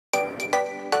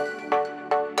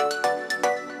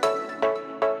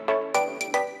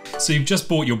So you've just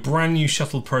bought your brand new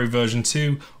Shuttle Pro version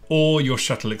 2 or your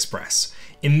Shuttle Express.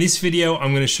 In this video,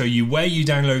 I'm going to show you where you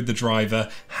download the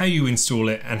driver, how you install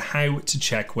it, and how to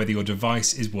check whether your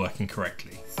device is working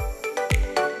correctly.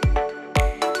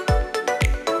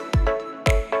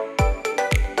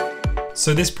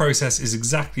 So this process is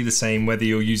exactly the same whether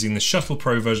you're using the Shuttle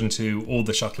Pro version 2 or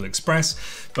the Shuttle Express,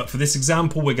 but for this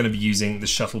example we're going to be using the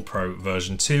Shuttle Pro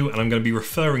version 2 and I'm going to be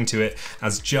referring to it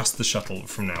as just the Shuttle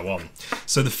from now on.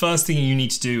 So the first thing you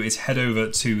need to do is head over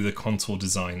to the Contour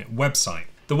Design website.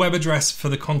 The web address for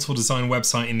the Contour Design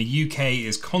website in the UK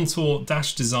is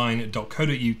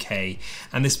contour-design.co.uk,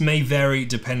 and this may vary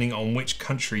depending on which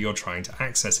country you're trying to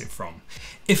access it from.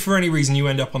 If for any reason you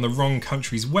end up on the wrong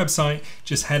country's website,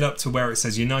 just head up to where it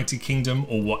says United Kingdom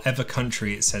or whatever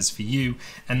country it says for you,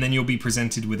 and then you'll be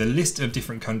presented with a list of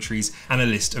different countries and a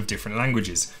list of different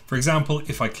languages. For example,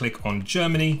 if I click on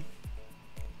Germany,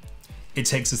 it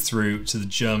takes us through to the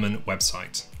German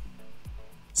website.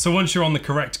 So once you're on the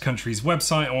correct country's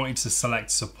website, I want you to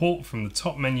select support from the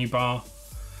top menu bar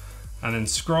and then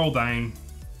scroll down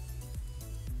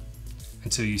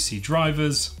until you see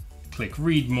drivers, click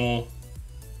read more.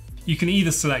 You can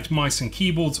either select mice and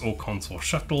keyboards or Contour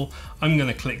Shuttle. I'm going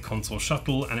to click Contour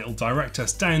Shuttle and it'll direct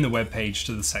us down the web page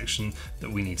to the section that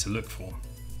we need to look for.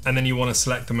 And then you want to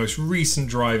select the most recent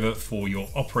driver for your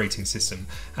operating system.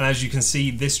 And as you can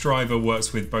see, this driver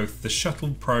works with both the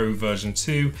Shuttle Pro version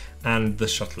 2 and the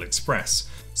Shuttle Express.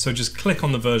 So just click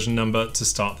on the version number to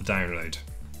start the download.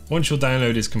 Once your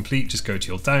download is complete, just go to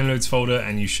your downloads folder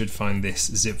and you should find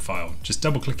this zip file. Just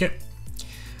double click it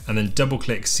and then double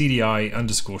click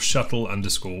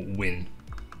CDI_shuttle_win.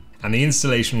 And the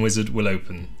installation wizard will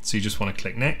open. So you just want to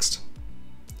click next.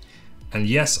 And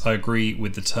yes, I agree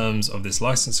with the terms of this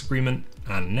license agreement,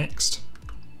 and next.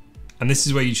 And this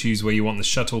is where you choose where you want the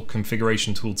Shuttle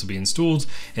configuration tool to be installed.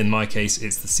 In my case,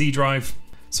 it's the C drive.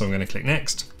 So I'm going to click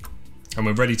next. And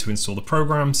we're ready to install the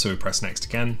program, so we press next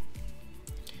again.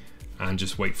 And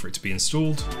just wait for it to be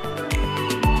installed.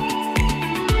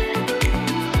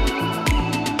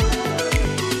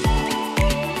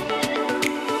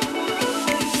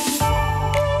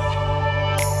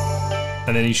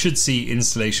 And then you should see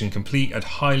installation complete. I'd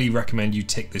highly recommend you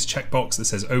tick this checkbox that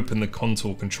says open the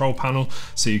Contour control panel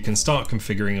so you can start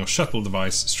configuring your Shuttle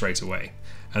device straight away.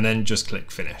 And then just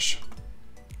click finish.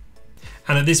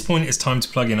 And at this point it's time to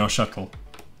plug in our Shuttle.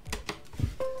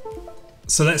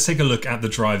 So let's take a look at the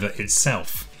driver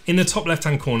itself. In the top left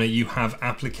hand corner you have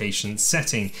application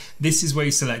setting. This is where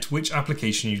you select which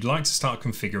application you'd like to start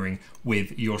configuring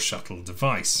with your Shuttle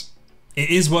device. It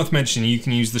is worth mentioning you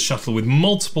can use the Shuttle with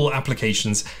multiple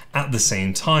applications at the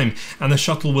same time, and the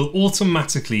Shuttle will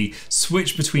automatically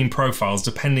switch between profiles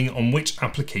depending on which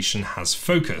application has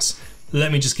focus.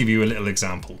 Let me just give you a little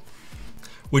example.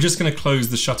 We're just going to close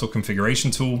the Shuttle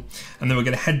configuration tool and then we're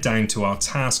going to head down to our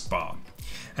taskbar.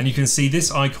 And you can see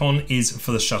this icon is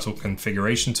for the Shuttle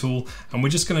configuration tool, and we're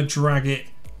just going to drag it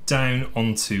down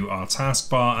onto our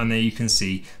taskbar, and there you can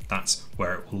see that's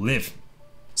where it will live.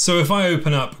 So if I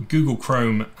open up Google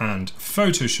Chrome and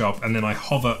Photoshop and then I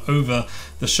hover over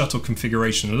the Shuttle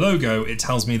configuration logo, it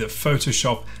tells me that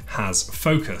Photoshop has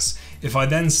focus. If I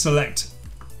then select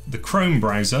the Chrome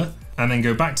browser and then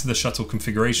go back to the Shuttle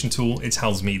configuration tool, it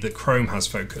tells me that Chrome has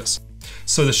focus.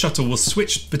 So the Shuttle will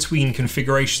switch between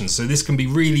configurations. So this can be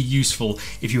really useful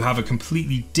if you have a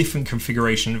completely different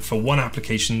configuration for one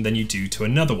application than you do to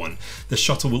another one. The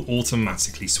Shuttle will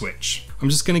automatically switch. I'm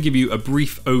just going to give you a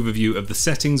brief overview of the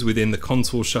settings within the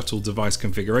Contour Shuttle device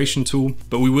configuration tool,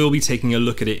 but we will be taking a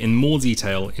look at it in more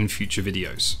detail in future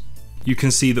videos. You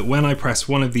can see that when I press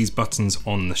one of these buttons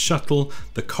on the Shuttle,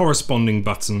 the corresponding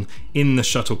button in the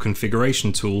Shuttle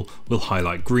configuration tool will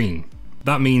highlight green.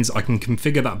 That means I can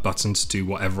configure that button to do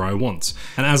whatever I want.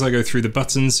 And as I go through the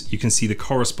buttons, you can see the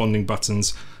corresponding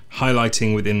buttons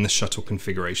highlighting within the Shuttle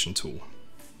configuration tool.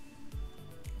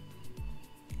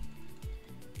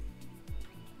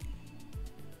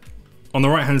 On the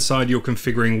right hand side, you're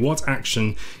configuring what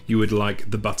action you would like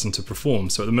the button to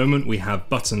perform. So at the moment we have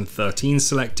button 13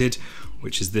 selected,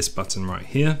 which is this button right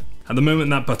here. At the moment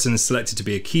that button is selected to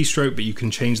be a keystroke, but you can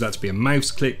change that to be a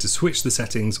mouse click to switch the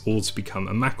settings or to become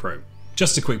a macro.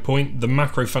 Just a quick point, the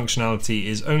macro functionality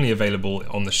is only available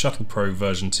on the Shuttle Pro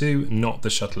version 2, not the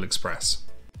Shuttle Express.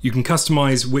 You can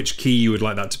customize which key you would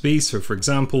like that to be. So for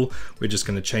example, we're just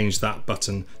going to change that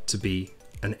button to be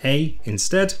an A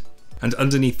instead. And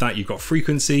underneath that you've got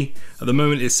frequency. At the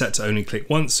moment it's set to only click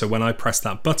once, so when I press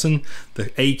that button,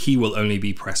 the A key will only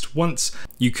be pressed once.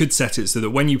 You could set it so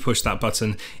that when you push that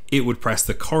button, it would press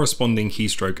the corresponding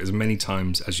keystroke as many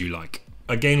times as you like.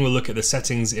 Again, we'll look at the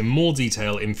settings in more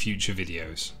detail in future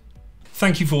videos.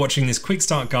 Thank you for watching this quick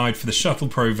start guide for the Shuttle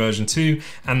Pro version 2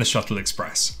 and the Shuttle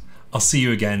Express. I'll see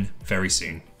you again very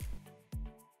soon.